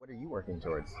working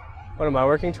towards? What am I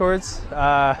working towards? It's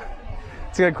a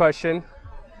good question.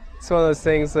 It's one of those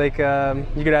things like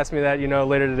you could ask me that,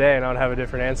 later today and I'd have a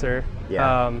different answer.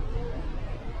 Yeah.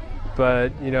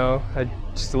 But, I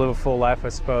just to live a full life, I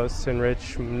suppose, to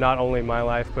enrich not only my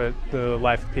life, but the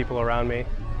life of people around me.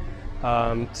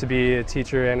 To be a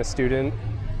teacher and a student.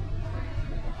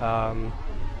 And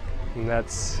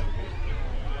that's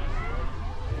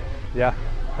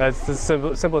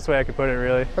the simplest way I could put it,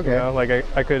 really. Okay.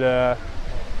 I could,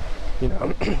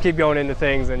 keep going into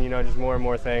things and, just more and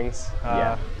more things.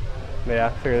 Yeah. But yeah, I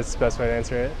figure that's the best way to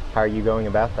answer it. How are you going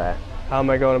about that? How am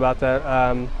I going about that?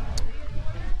 I'm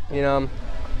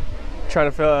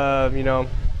trying to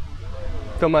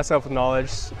fill myself with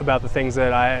knowledge about the things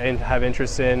that I have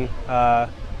interest in.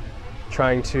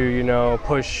 Trying to,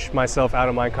 push myself out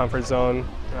of my comfort zone.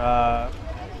 It's one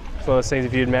of those things,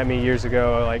 if you had met me years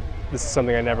ago, like, this is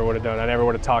something I never would have done. I never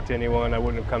would have talked to anyone. I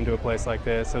wouldn't have come to a place like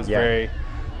this. I was very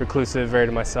reclusive, very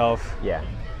to myself. Yeah.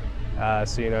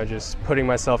 So, just putting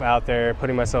myself out there,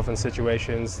 putting myself in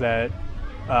situations that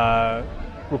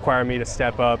require me to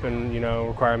step up and,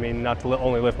 require me not to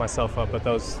only lift myself up, but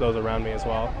those around me as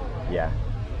well. Yeah.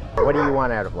 What do you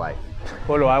want out of life?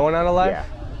 What do I want out of life? Yeah.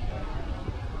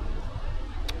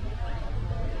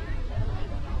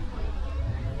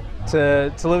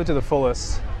 To live it to the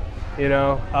fullest,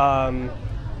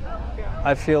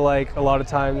 I feel like a lot of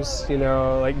times,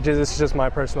 this is just my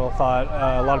personal thought.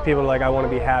 A lot of people are like, I want to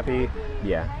be happy.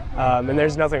 Yeah. And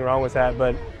there's nothing wrong with that,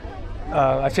 but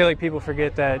I feel like people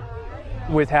forget that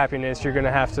with happiness, you're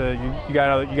gonna have to, you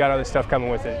got other stuff coming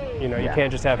with it. You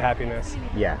can't just have happiness.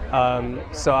 Yeah.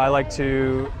 So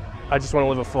I just want to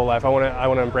live a full life. I want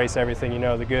to embrace everything,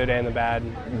 the good and the bad,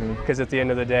 because at the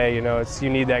end of the day, you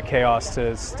need that chaos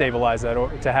to stabilize that, or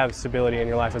to have stability in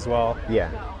your life as well. Yeah.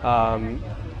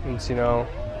 Just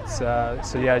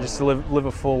to live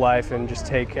a full life and just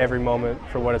take every moment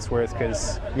for what it's worth,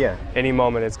 because any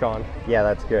moment it's gone. Yeah,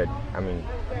 that's good. I mean,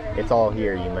 it's all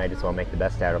here. You might as well make the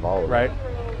best out of all of it.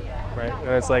 Right. And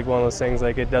it's like one of those things,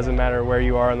 like, it doesn't matter where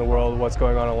you are in the world, what's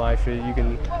going on in life, you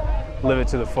can live it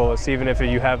to the fullest, even if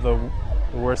you have the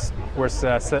worst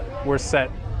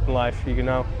set in life.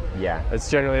 Yeah. It's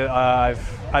generally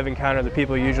I've encountered the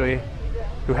people usually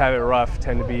who have it rough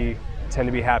tend to be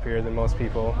happier than most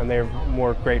people, and they're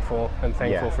more grateful and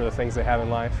thankful for the things they have in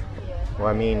life. Well,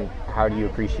 I mean, how do you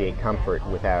appreciate comfort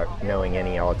without knowing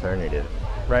any alternative?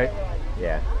 Right.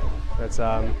 Yeah. That's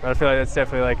I feel like that's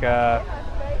definitely like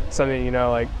something,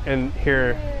 like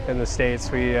here in the States,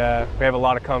 we have a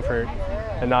lot of comfort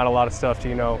and not a lot of stuff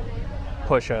to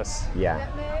push us. Yeah.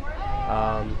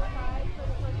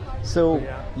 So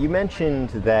you mentioned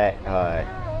that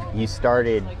you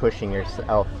started pushing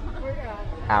yourself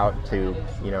out to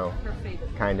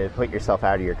kind of put yourself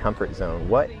out of your comfort zone.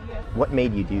 What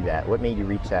made you do that? What made you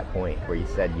reach that point where you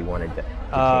said you wanted to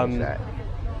change that?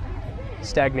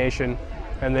 Stagnation.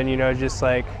 And then just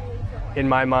like in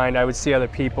my mind, I would see other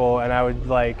people and I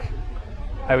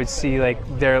would see like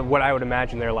what I would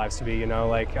imagine their lives to be,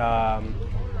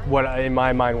 what in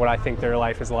my mind, what I think their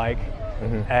life is like.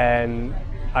 And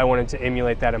I wanted to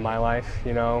emulate that in my life,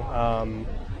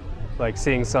 like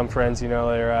seeing some friends,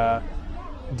 they're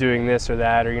doing this or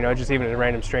that, or just even a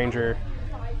random stranger.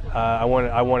 I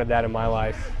wanted that in my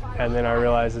life, and then I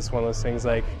realized it's one of those things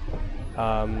like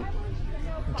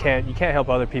you can't help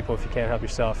other people if you can't help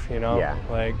yourself. Yeah.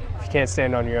 Like if you can't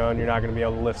stand on your own, you're not going to be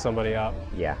able to lift somebody up.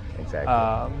 Yeah, exactly.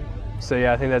 So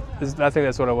yeah, I think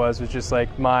that's what it was just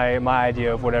like my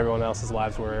idea of what everyone else's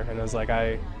lives were, and it was like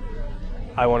I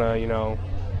want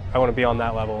to be on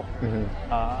that level. And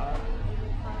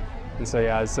so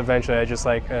yeah, it's eventually I just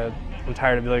like I'm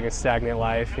tired of living a stagnant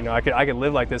life. I could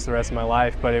live like this the rest of my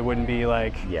life, but it wouldn't be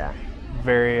like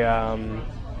very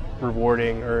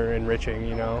rewarding or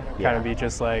enriching. Kind of be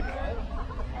just like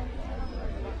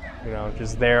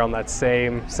just there on that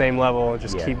same level,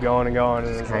 just keep going and going.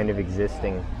 Just kind of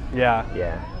existing. Yeah.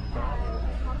 Yeah.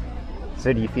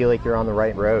 So do you feel like you're on the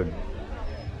right road?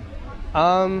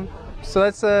 So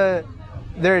that's there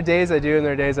are days I do and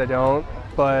there are days I don't,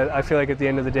 but I feel like at the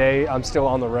end of the day, I'm still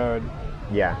on the road.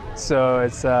 Yeah. So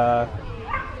it's,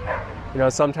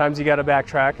 sometimes you got to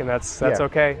backtrack, and that's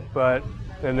okay.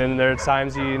 And then there are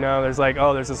times there's like,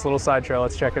 oh, there's this little side trail,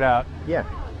 let's check it out. Yeah.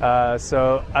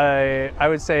 So I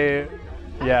would say,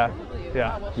 yeah.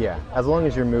 As long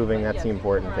as you're moving, that's the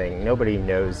important thing. Nobody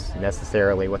knows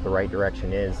necessarily what the right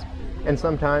direction is, and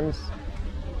sometimes,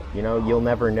 you'll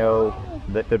never know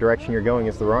that the direction you're going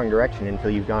is the wrong direction until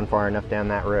you've gone far enough down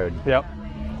that road. Yep.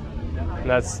 And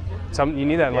that's something you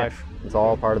need that in life. It's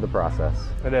all part of the process.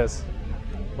 It is.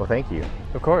 Well, thank you.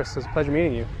 Of course. It was a pleasure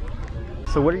meeting you.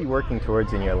 So what are you working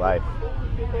towards in your life?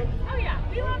 Oh yeah,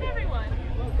 we love everyone.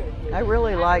 I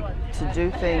really like to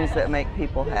do things that make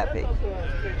people happy.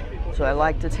 So I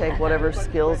like to take whatever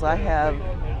skills I have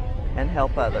and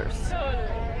help others.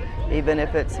 Even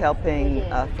if it's helping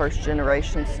first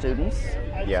generation students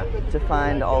Yeah. to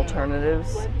find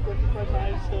alternatives,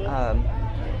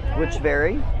 which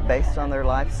vary based on their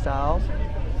lifestyle,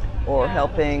 or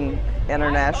helping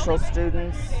international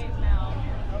students.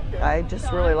 I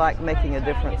just really like making a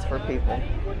difference for people.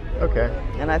 Okay.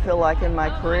 And I feel like in my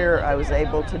career I was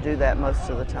able to do that most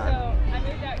of the time. I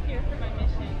moved out here for my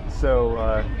mission.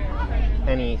 So,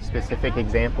 any specific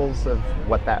examples of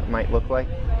what that might look like?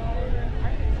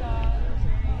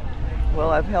 Well,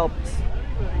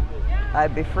 I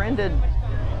befriended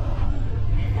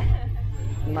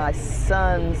my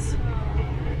son's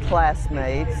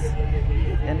classmates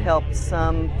and helped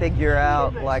some figure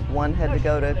out, like one had to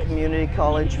go to community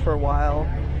college for a while,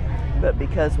 but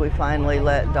because we finally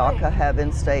let DACA have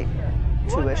in-state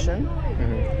tuition,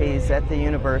 he's at the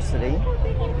university.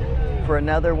 For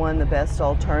another one, the best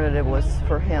alternative was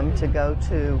for him to go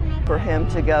to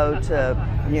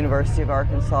University of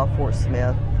Arkansas, Fort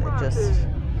Smith. It just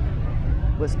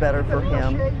was better for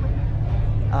him.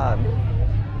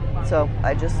 So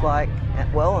I just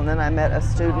and then I met a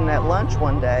student at lunch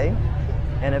one day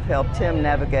and have helped him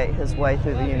navigate his way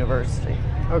through the university.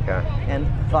 Okay. And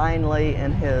finally,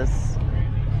 in his,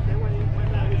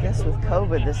 I guess with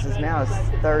COVID, this is now his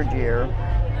third year,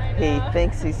 he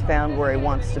thinks he's found where he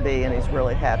wants to be and he's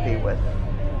really happy with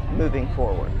moving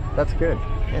forward. That's good.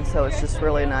 And so it's just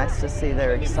really nice to see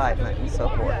their excitement and so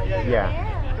forth. Yeah.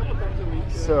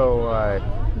 So,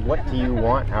 what do you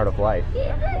want out of life?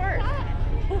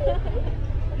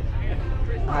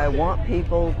 I want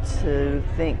people to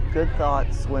think good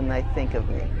thoughts when they think of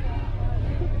me.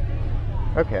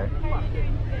 Okay.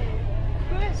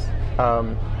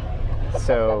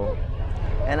 So,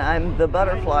 And I'm the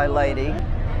butterfly lady.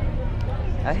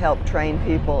 I help train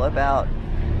people about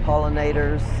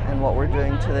pollinators and what we're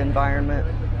doing to the environment.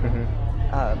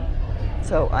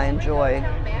 So I enjoy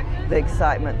the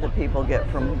excitement that people get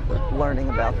from learning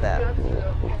about that.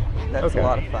 That's Okay. a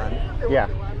lot of fun. yeah.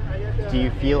 Do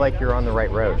you feel like you're on the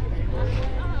right road?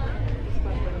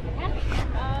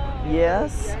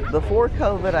 Yes, before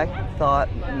COVID I thought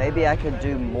maybe I could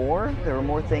do more. There were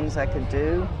more things I could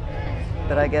do.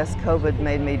 But I guess COVID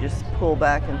made me just pull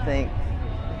back and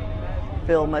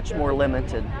feel much more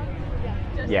limited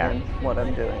Yeah. in what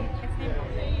I'm doing.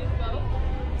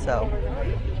 So,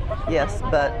 yes,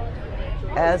 but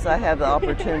as I have the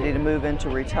opportunity to move into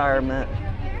retirement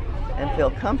and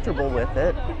feel comfortable with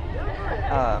it,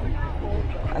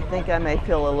 I think I may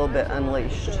feel a little bit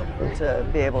unleashed to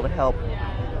be able to help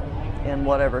in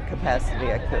whatever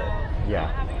capacity I could.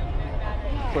 Yeah.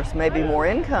 Of course, maybe more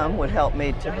income would help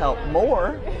me to help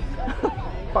more,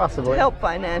 Possibly. to help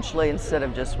financially instead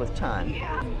of just with time.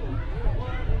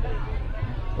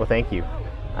 Well, thank you.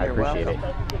 I You're appreciate welcome.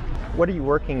 it. What are you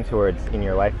working towards in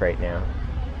your life right now?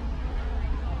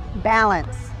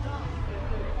 Balance.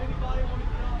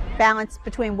 Balance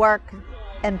between work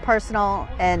and personal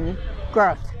and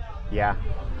growth. Yeah.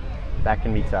 That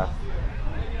can be tough.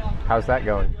 How's that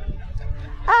going?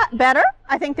 Better.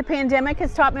 I think the pandemic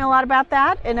has taught me a lot about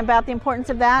that and about the importance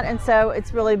of that, and so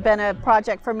it's really been a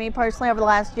project for me personally over the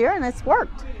last year, and it's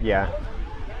worked. Yeah.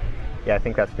 Yeah, I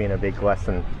think that's been a big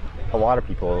lesson a lot of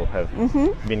people have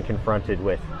been confronted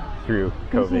with through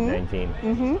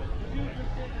COVID-19.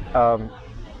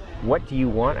 What do you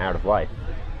want out of life?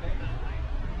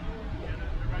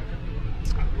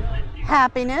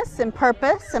 Happiness and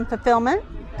purpose and fulfillment.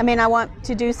 I mean, I want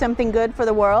to do something good for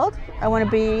the world. I want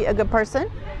to be a good person.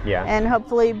 Yeah. And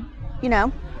hopefully, you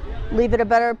know, leave it a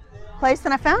better place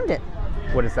than I found it.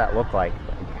 What does that look like?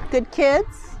 Good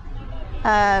kids,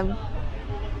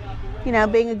 you know,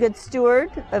 being a good steward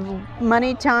of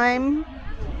money, time,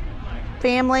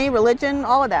 family, religion,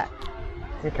 all of that.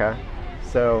 Okay.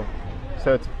 So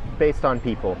it's based on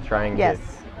people, trying Yes.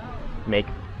 to make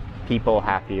people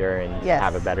happier and Yes.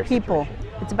 have a better people. situation.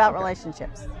 It's about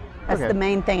relationships. That's Okay. the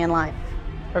main thing in life.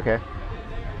 Okay.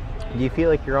 Do you feel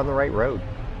like you're on the right road?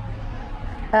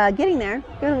 Getting there.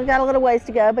 We got a little ways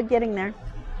to go, but getting there.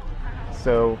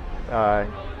 So,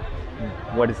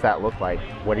 what does that look like?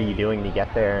 What are you doing to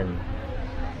get there?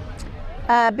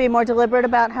 And Be more deliberate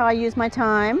about how I use my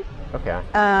time. okay.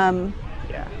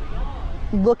 Yeah.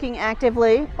 Looking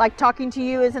actively, like talking to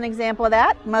you is an example of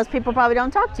that. Most people probably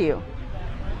don't talk to you.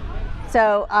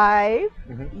 So I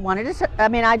wanted to,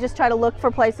 I just try to look for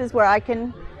places where I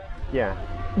can Yeah.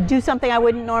 do something I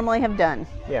wouldn't normally have done.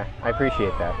 Yeah. I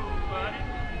appreciate that.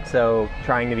 So,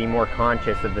 trying to be more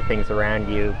conscious of the things around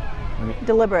you,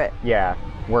 deliberate. Yeah,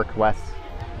 work less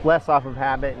off of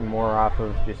habit and more off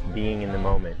of just being in the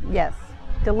moment. Yes,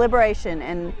 deliberation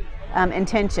and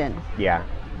intention. Yeah.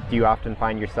 Do you often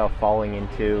find yourself falling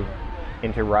into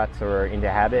ruts or into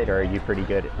habit, or are you pretty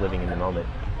good at living in the moment?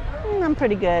 I'm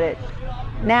pretty good at.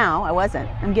 Now I wasn't.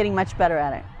 I'm getting much better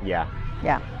at it. Yeah.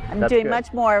 Yeah, I'm That's doing good.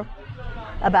 much more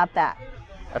about that.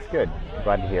 That's good.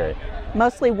 Glad to hear it.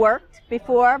 Mostly worked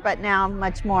before, but now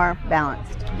much more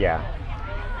balanced. Yeah.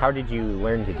 How did you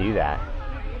learn to do that?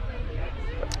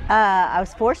 I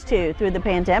was forced to through the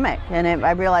pandemic, and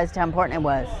I realized how important it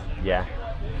was. Yeah.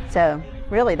 So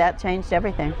really, that changed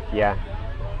everything. Yeah.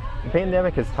 The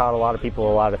pandemic has taught a lot of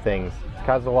people a lot of things. It's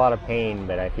caused a lot of pain,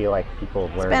 but I feel like people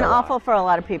have learned It's been a lot. awful for a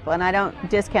lot of people, and I don't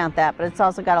discount that, but it's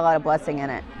also got a lot of blessing in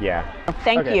it. Yeah.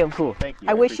 Thank Okay, you. Cool. Thank you.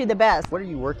 I wish you appreciate the best. it. What are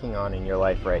you working on in your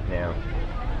life right now?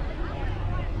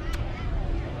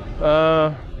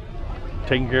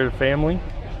 Taking care of the family.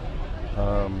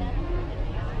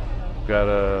 Got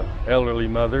a elderly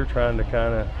mother, trying to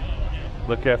kind of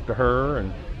look after her,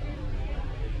 and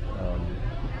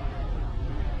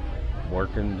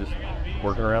working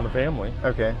around the family.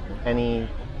 Okay. Any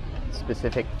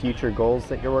specific future goals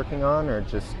that you're working on, or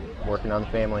just working on the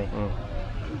family?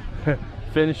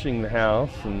 Finishing the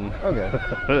house and Okay.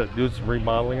 do some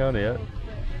remodeling on it.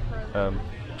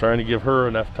 Trying to give her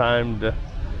enough time to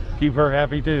keep her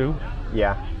happy too.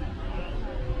 Yeah.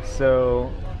 So,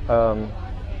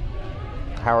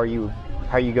 how are you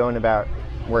going about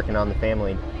working on the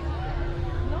family?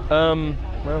 Well,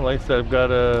 like I said, I've got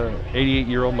a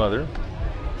 88-year-old mother,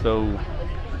 so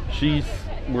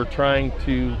we're trying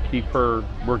to keep her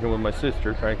working with my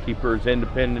sister, trying to keep her as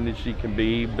independent as she can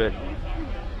be, but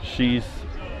she's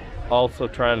also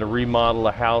trying to remodel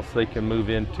a house they can move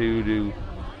into to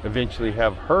eventually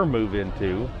have her move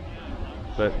into.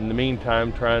 But in the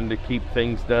meantime, trying to keep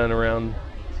things done around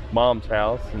Mom's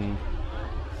house and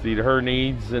see to her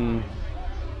needs, and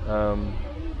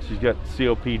she's got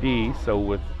COPD, so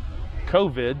with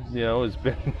COVID, it's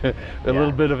been a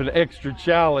little bit of an extra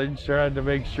challenge trying to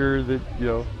make sure that,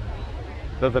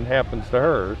 nothing happens to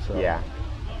her. So Yeah.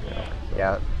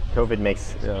 COVID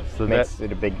makes so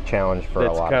it a big challenge for a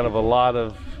that's lot. kind of of a lot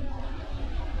of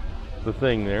the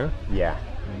thing there. people. Yeah.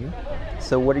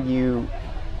 So what do you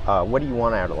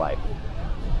want out of life?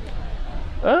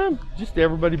 Just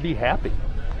everybody be happy.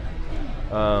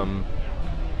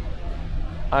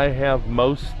 I have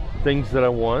most things that I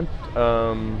want.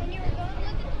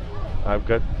 I've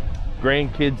got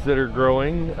grandkids that are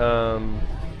growing.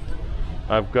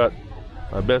 I've got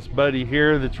my best buddy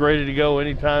here that's ready to go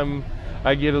anytime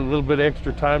I get a little bit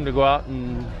extra time to go out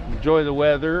and enjoy the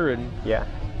weather and Yeah.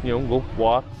 go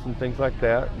walks and things like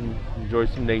that and enjoy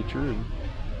some nature, and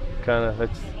kind of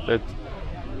that's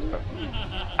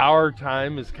our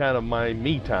time is kind of my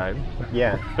me time.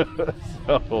 Yeah.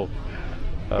 So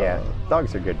Yeah.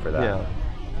 Dogs are good for that. yeah.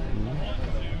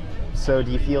 So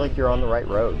do you feel like you're on the right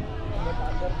road?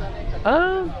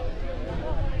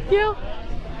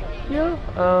 Yeah.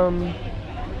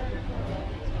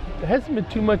 There hasn't been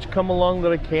too much come along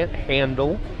that I can't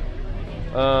handle.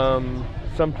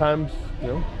 Sometimes,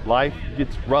 life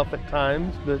gets rough at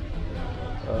times, but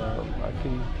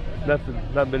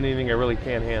not been anything I really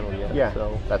can't handle yet. Yeah.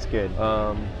 So That's good.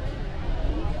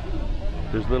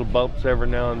 there's little bumps every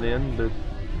now and then, but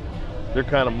they're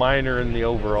kind of minor in the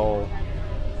overall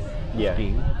Yeah.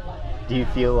 scheme. Do you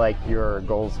feel like your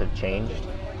goals have changed?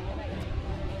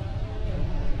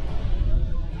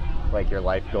 Like your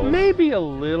life goals? Maybe a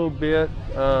little bit.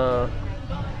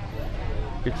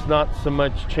 It's not so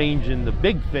much changing the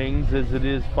big things as it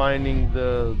is finding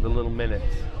the little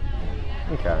minutes.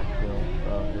 Okay.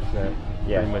 Is that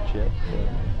Yeah. pretty much it?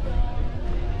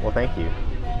 Well, thank you.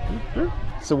 Sure.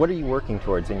 So what are you working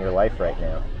towards in your life right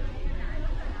now?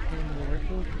 I'm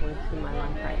working towards in my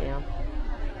life right now.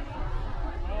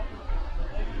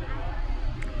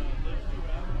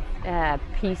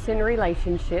 Peace in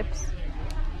relationships.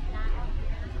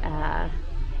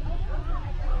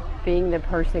 Being the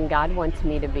person God wants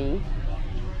me to be.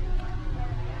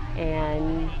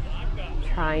 And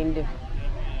trying to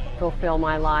fulfill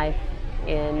my life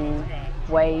in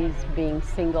ways being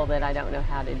single that I don't know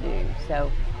how to do.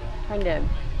 So trying to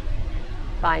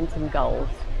find some goals.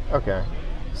 Okay.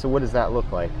 So what does that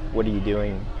look like? What are you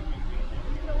doing?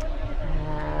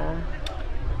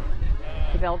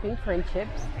 Developing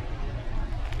friendships,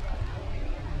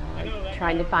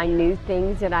 trying to find new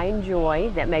things that I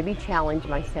enjoy that maybe challenge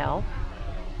myself,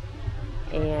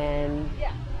 and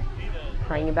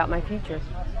praying about my future.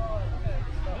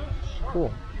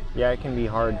 Cool. Yeah, it can be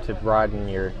hard to broaden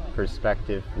your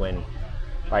perspective when,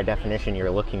 by definition, you're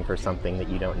looking for something that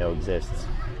you don't know exists.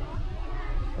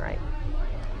 Right.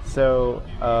 So,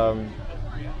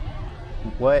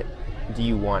 what do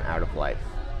you want out of life?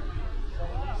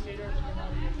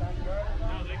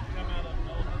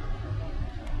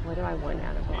 What do I want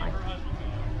out of life?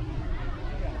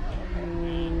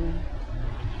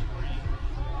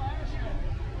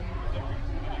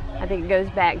 I think it goes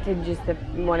back to just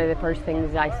one of the first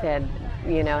things I said,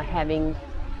 you know, having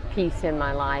peace in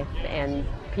my life. And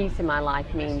peace in my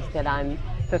life means that I'm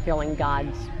fulfilling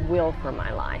God's will for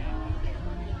my life.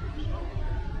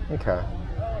 Okay.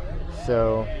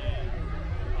 So,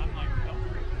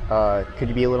 could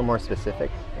you be a little more specific?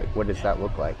 Like, what does that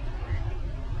look like?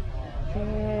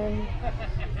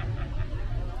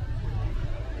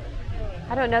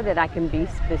 I don't know that I can be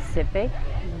specific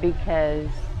because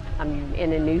I'm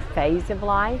in a new phase of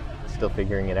life. Still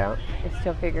figuring it out? It's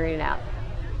still figuring it out.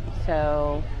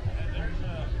 So,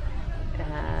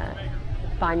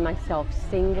 find myself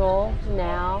single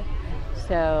now,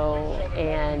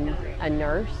 and a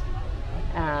nurse.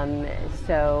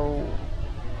 So,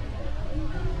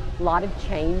 a lot of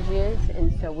changes,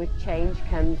 and so with change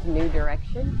comes new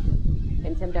direction.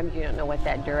 And sometimes you don't know what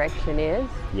that direction is.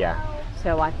 Yeah.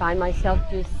 So I find myself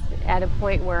just at a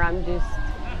point where I'm just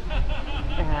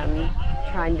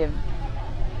trying to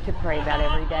pray about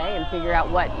every day and figure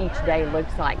out what each day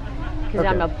looks like. Because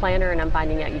I'm a planner, and I'm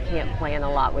finding out you can't plan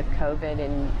a lot with COVID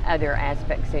and other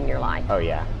aspects in your life. Oh,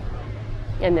 yeah.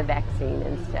 And the vaccine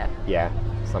and stuff. Yeah.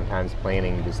 Sometimes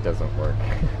planning just doesn't work.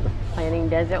 Planning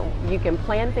doesn't, you can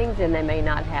plan things and they may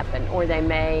not happen, or they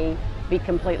may be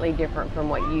completely different from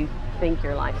what you think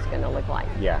your life's going to look like.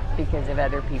 Yeah. Because of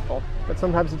other people. But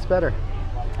sometimes it's better.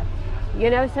 You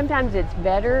know, sometimes it's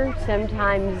better,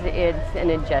 sometimes it's an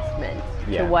adjustment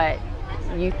to what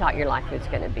you thought your life was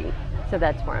going to be. So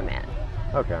that's where I'm at.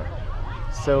 Okay.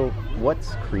 So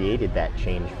what's created that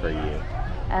change for you?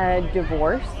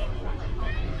 Divorce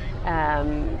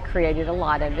created a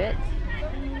lot of it.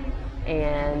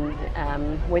 And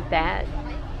with that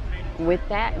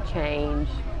change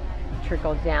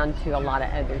trickles down to a lot of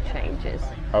other changes.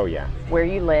 Oh, yeah. Where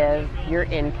you live, your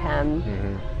income,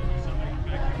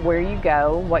 where you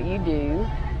go, what you do,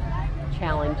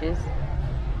 challenges.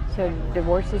 So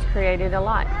divorce has created a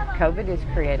lot. COVID has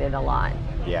created a lot.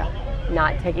 Yeah.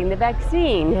 Not taking the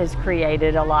vaccine has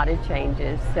created a lot of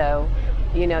changes. So,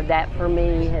 you know, that for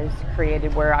me has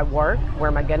created where I work, where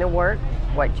am I going to work,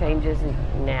 what changes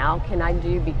now can I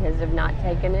do because of not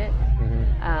taking it.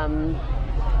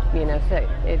 You know, so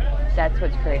that's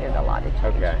what's created a lot of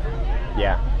change. Okay.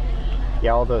 Yeah.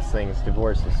 Yeah, all those things,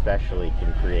 divorce especially,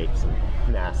 can create some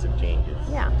massive changes.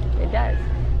 Yeah, it does.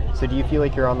 So do you feel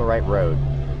like you're on the right road?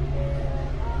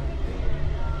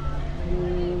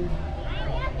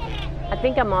 I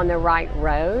think I'm on the right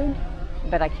road,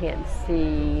 but I can't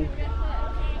see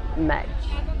much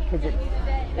because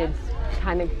it's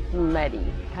kind of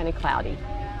muddy, kind of cloudy.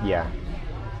 Yeah.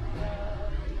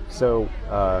 So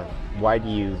why do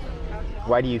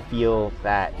you feel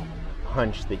that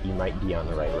hunch that you might be on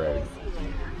the right road?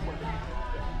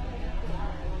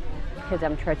 Because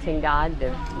I'm trusting God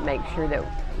to make sure that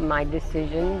my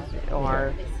decisions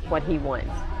are what He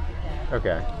wants.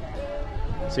 Okay.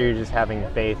 So you're just having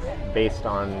faith based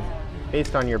on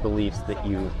your beliefs that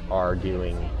you are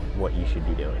doing what you should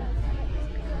be doing.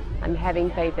 I'm having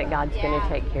faith that God's going to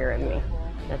take care of me.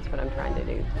 That's what I'm trying to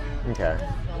do. Okay.